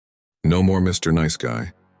No more Mr. Nice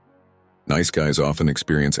Guy. Nice guys often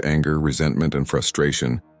experience anger, resentment, and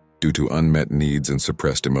frustration due to unmet needs and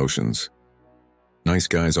suppressed emotions. Nice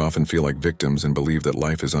guys often feel like victims and believe that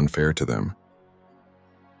life is unfair to them.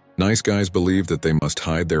 Nice guys believe that they must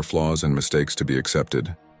hide their flaws and mistakes to be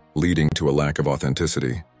accepted, leading to a lack of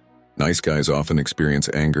authenticity. Nice guys often experience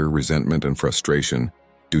anger, resentment, and frustration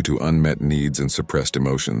due to unmet needs and suppressed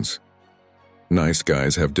emotions. Nice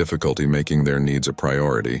guys have difficulty making their needs a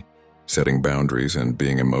priority, setting boundaries, and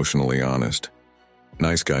being emotionally honest.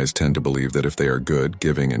 Nice guys tend to believe that if they are good,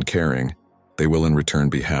 giving, and caring, they will in return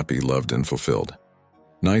be happy, loved, and fulfilled.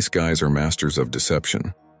 Nice guys are masters of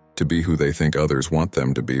deception, to be who they think others want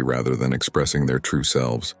them to be rather than expressing their true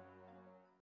selves.